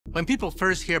When people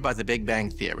first hear about the Big Bang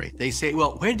Theory, they say,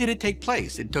 well, where did it take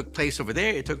place? It took place over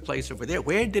there, it took place over there.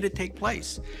 Where did it take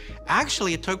place?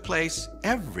 Actually, it took place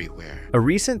everywhere. A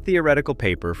recent theoretical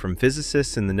paper from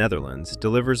physicists in the Netherlands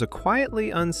delivers a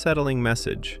quietly unsettling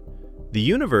message. The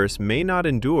universe may not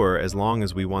endure as long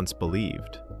as we once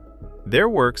believed. Their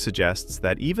work suggests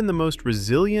that even the most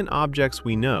resilient objects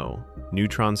we know,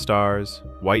 neutron stars,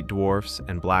 white dwarfs,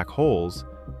 and black holes,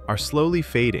 are slowly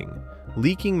fading,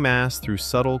 leaking mass through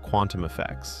subtle quantum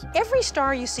effects. Every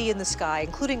star you see in the sky,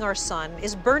 including our sun,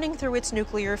 is burning through its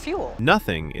nuclear fuel.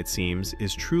 Nothing, it seems,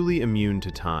 is truly immune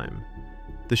to time.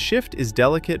 The shift is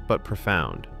delicate but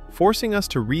profound, forcing us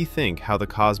to rethink how the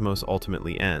cosmos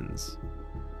ultimately ends.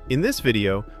 In this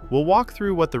video, we'll walk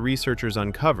through what the researchers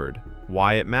uncovered,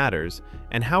 why it matters,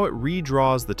 and how it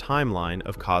redraws the timeline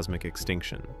of cosmic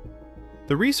extinction.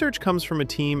 The research comes from a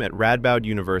team at Radboud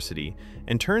University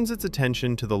and turns its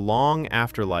attention to the long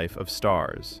afterlife of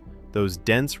stars, those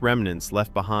dense remnants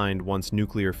left behind once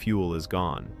nuclear fuel is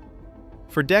gone.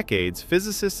 For decades,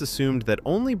 physicists assumed that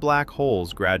only black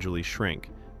holes gradually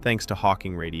shrink, thanks to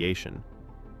Hawking radiation.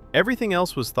 Everything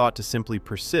else was thought to simply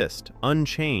persist,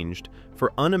 unchanged,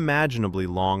 for unimaginably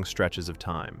long stretches of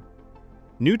time.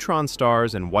 Neutron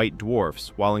stars and white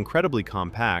dwarfs, while incredibly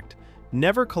compact,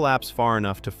 never collapse far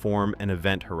enough to form an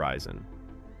event horizon.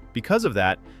 Because of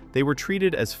that, they were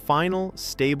treated as final,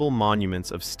 stable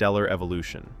monuments of stellar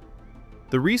evolution.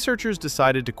 The researchers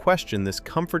decided to question this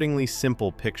comfortingly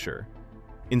simple picture.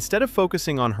 Instead of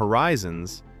focusing on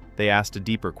horizons, they asked a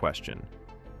deeper question.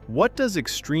 What does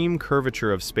extreme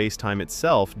curvature of spacetime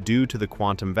itself do to the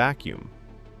quantum vacuum?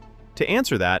 To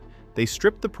answer that, they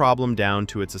stripped the problem down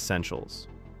to its essentials.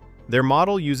 Their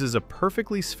model uses a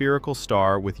perfectly spherical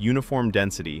star with uniform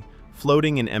density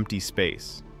floating in empty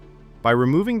space. By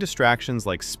removing distractions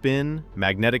like spin,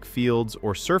 magnetic fields,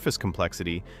 or surface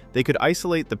complexity, they could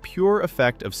isolate the pure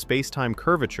effect of spacetime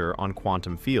curvature on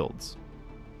quantum fields.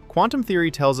 Quantum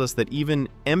theory tells us that even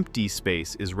empty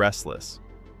space is restless.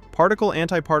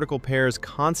 Particle-antiparticle pairs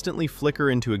constantly flicker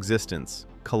into existence,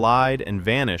 collide, and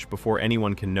vanish before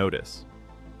anyone can notice.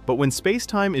 But when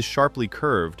spacetime is sharply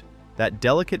curved, that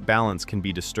delicate balance can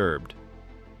be disturbed.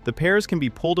 The pairs can be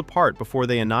pulled apart before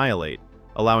they annihilate,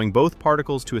 allowing both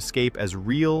particles to escape as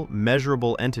real,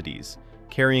 measurable entities,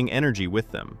 carrying energy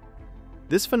with them.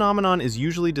 This phenomenon is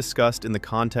usually discussed in the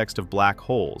context of black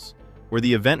holes, where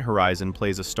the event horizon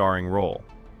plays a starring role.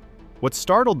 What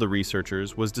startled the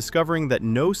researchers was discovering that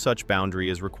no such boundary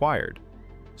is required.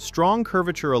 Strong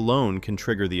curvature alone can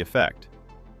trigger the effect.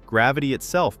 Gravity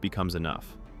itself becomes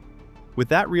enough. With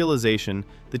that realization,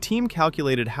 the team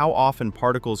calculated how often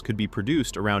particles could be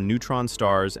produced around neutron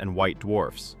stars and white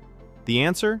dwarfs. The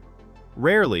answer?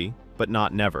 Rarely, but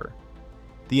not never.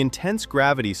 The intense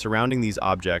gravity surrounding these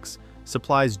objects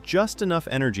supplies just enough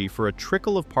energy for a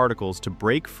trickle of particles to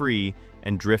break free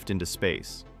and drift into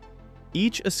space.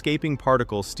 Each escaping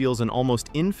particle steals an almost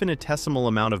infinitesimal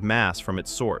amount of mass from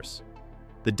its source.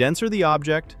 The denser the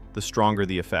object, the stronger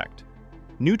the effect.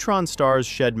 Neutron stars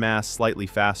shed mass slightly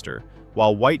faster,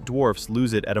 while white dwarfs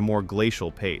lose it at a more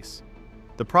glacial pace.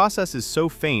 The process is so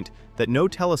faint that no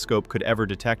telescope could ever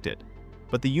detect it,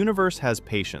 but the universe has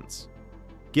patience.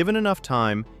 Given enough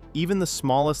time, even the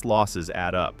smallest losses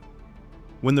add up.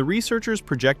 When the researchers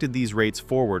projected these rates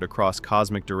forward across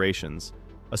cosmic durations,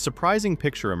 a surprising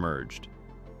picture emerged.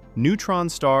 Neutron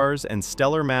stars and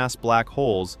stellar mass black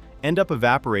holes end up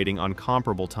evaporating on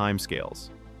comparable timescales.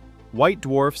 White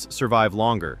dwarfs survive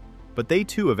longer, but they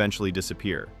too eventually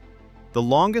disappear. The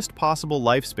longest possible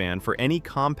lifespan for any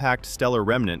compact stellar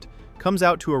remnant comes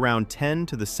out to around 10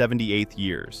 to the 78th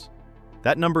years.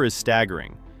 That number is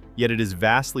staggering, yet it is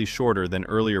vastly shorter than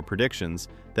earlier predictions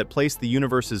that placed the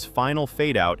universe's final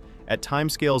fade-out at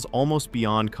timescales almost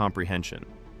beyond comprehension.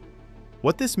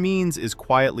 What this means is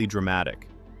quietly dramatic.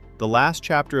 The last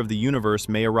chapter of the universe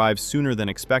may arrive sooner than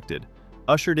expected,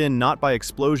 ushered in not by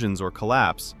explosions or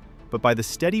collapse, but by the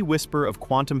steady whisper of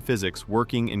quantum physics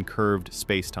working in curved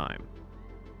spacetime.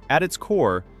 At its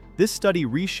core, this study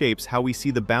reshapes how we see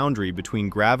the boundary between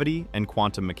gravity and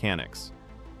quantum mechanics.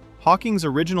 Hawking's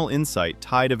original insight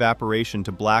tied evaporation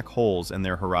to black holes and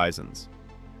their horizons.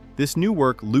 This new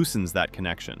work loosens that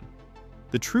connection.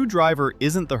 The true driver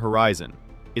isn't the horizon,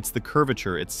 it's the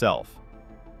curvature itself.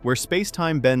 Where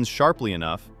spacetime bends sharply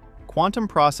enough, quantum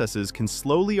processes can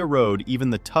slowly erode even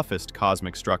the toughest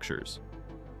cosmic structures.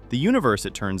 The universe,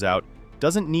 it turns out,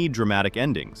 doesn't need dramatic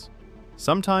endings.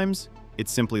 Sometimes, it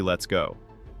simply lets go.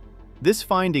 This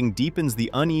finding deepens the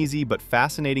uneasy but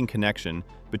fascinating connection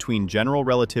between general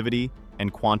relativity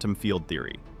and quantum field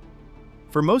theory.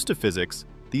 For most of physics,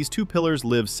 these two pillars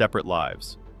live separate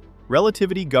lives.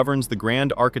 Relativity governs the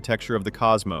grand architecture of the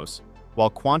cosmos, while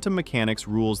quantum mechanics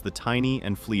rules the tiny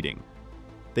and fleeting.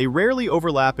 They rarely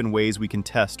overlap in ways we can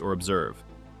test or observe.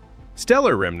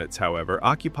 Stellar remnants, however,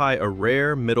 occupy a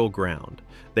rare middle ground.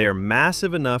 They are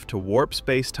massive enough to warp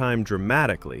space-time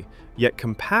dramatically, yet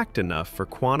compact enough for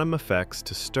quantum effects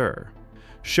to stir.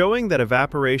 Showing that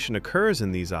evaporation occurs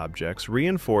in these objects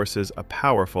reinforces a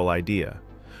powerful idea.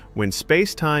 When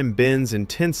space-time bends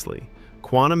intensely,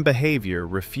 quantum behavior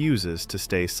refuses to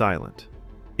stay silent.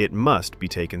 It must be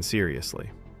taken seriously.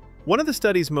 One of the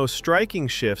study's most striking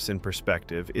shifts in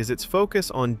perspective is its focus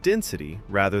on density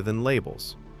rather than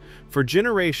labels. For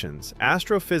generations,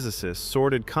 astrophysicists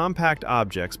sorted compact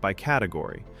objects by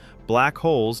category: black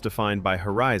holes defined by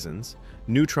horizons,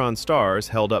 neutron stars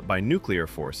held up by nuclear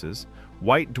forces,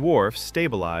 white dwarfs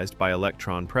stabilized by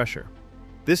electron pressure.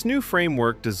 This new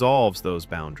framework dissolves those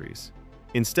boundaries.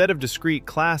 Instead of discrete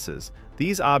classes,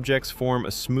 these objects form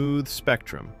a smooth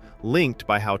spectrum, linked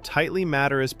by how tightly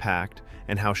matter is packed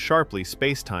and how sharply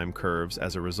space-time curves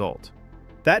as a result.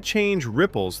 That change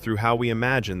ripples through how we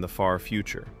imagine the far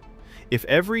future. If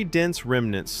every dense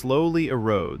remnant slowly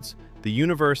erodes, the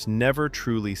universe never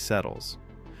truly settles.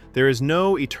 There is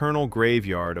no eternal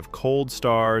graveyard of cold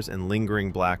stars and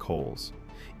lingering black holes.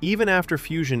 Even after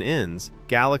fusion ends,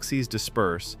 galaxies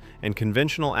disperse and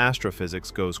conventional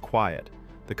astrophysics goes quiet.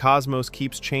 The cosmos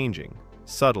keeps changing,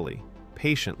 subtly,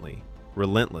 patiently,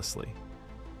 relentlessly.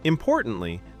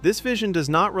 Importantly, this vision does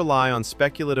not rely on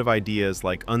speculative ideas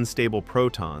like unstable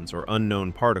protons or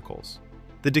unknown particles.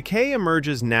 The decay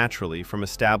emerges naturally from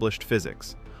established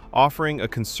physics, offering a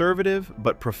conservative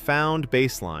but profound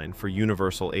baseline for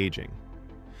universal aging.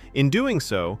 In doing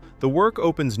so, the work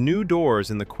opens new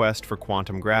doors in the quest for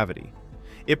quantum gravity.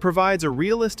 It provides a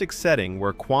realistic setting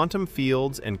where quantum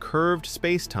fields and curved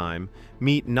space-time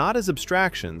meet not as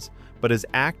abstractions, but as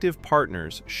active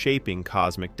partners shaping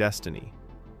cosmic destiny.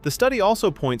 The study also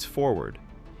points forward.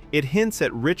 It hints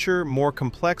at richer, more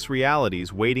complex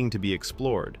realities waiting to be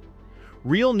explored.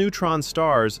 Real neutron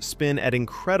stars spin at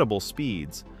incredible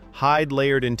speeds, hide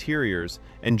layered interiors,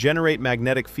 and generate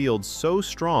magnetic fields so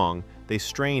strong they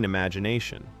strain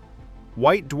imagination.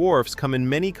 White dwarfs come in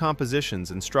many compositions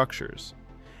and structures.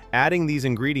 Adding these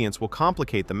ingredients will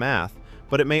complicate the math,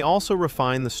 but it may also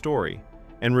refine the story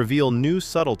and reveal new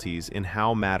subtleties in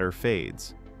how matter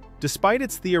fades. Despite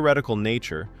its theoretical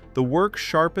nature, the work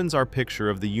sharpens our picture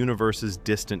of the universe's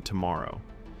distant tomorrow.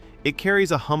 It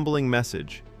carries a humbling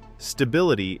message.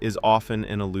 Stability is often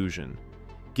an illusion.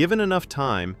 Given enough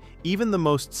time, even the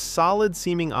most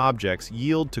solid-seeming objects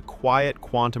yield to quiet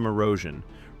quantum erosion,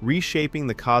 reshaping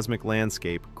the cosmic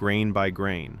landscape grain by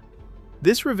grain.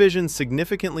 This revision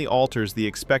significantly alters the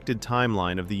expected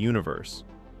timeline of the universe.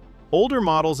 Older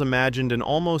models imagined an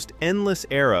almost endless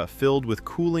era filled with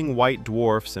cooling white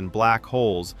dwarfs and black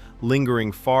holes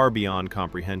lingering far beyond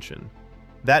comprehension.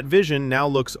 That vision now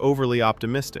looks overly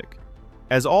optimistic.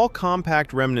 As all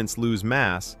compact remnants lose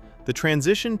mass, the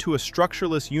transition to a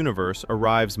structureless universe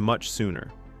arrives much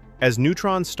sooner. As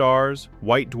neutron stars,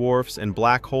 white dwarfs, and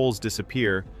black holes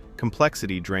disappear,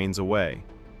 complexity drains away.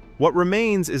 What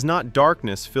remains is not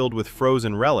darkness filled with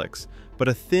frozen relics, but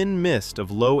a thin mist of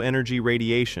low-energy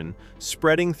radiation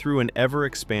spreading through an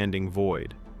ever-expanding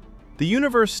void. The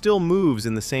universe still moves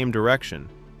in the same direction,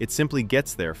 it simply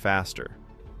gets there faster.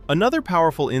 Another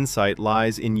powerful insight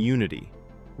lies in unity.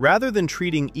 Rather than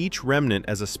treating each remnant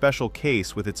as a special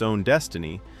case with its own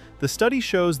destiny, the study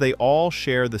shows they all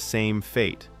share the same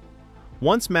fate.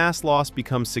 Once mass loss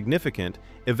becomes significant,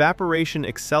 evaporation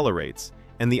accelerates,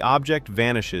 and the object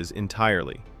vanishes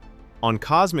entirely. On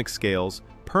cosmic scales,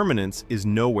 permanence is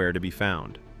nowhere to be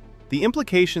found. The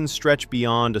implications stretch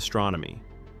beyond astronomy.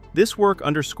 This work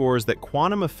underscores that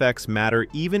quantum effects matter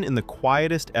even in the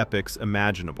quietest epochs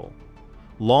imaginable.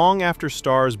 Long after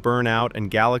stars burn out and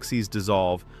galaxies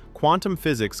dissolve, quantum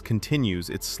physics continues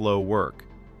its slow work.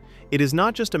 It is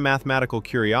not just a mathematical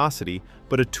curiosity,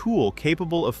 but a tool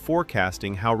capable of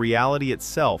forecasting how reality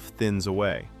itself thins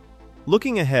away.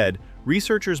 Looking ahead,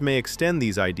 researchers may extend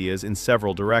these ideas in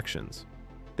several directions.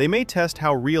 They may test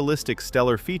how realistic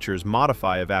stellar features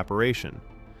modify evaporation.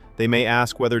 They may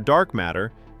ask whether dark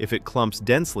matter, if it clumps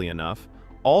densely enough,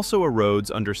 also erodes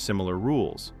under similar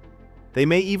rules. They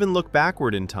may even look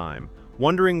backward in time,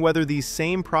 wondering whether these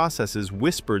same processes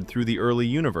whispered through the early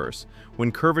universe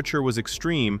when curvature was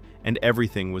extreme and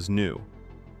everything was new.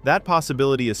 That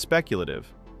possibility is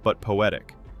speculative, but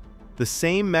poetic. The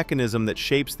same mechanism that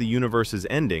shapes the universe's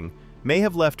ending may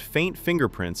have left faint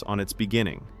fingerprints on its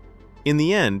beginning. In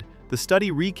the end, the study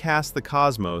recasts the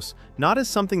cosmos not as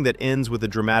something that ends with a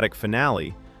dramatic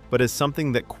finale, but as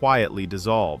something that quietly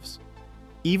dissolves.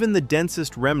 Even the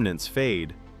densest remnants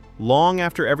fade. Long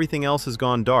after everything else has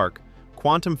gone dark,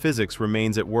 quantum physics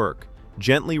remains at work,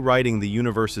 gently writing the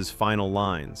universe's final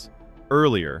lines,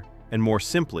 earlier and more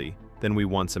simply than we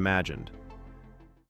once imagined.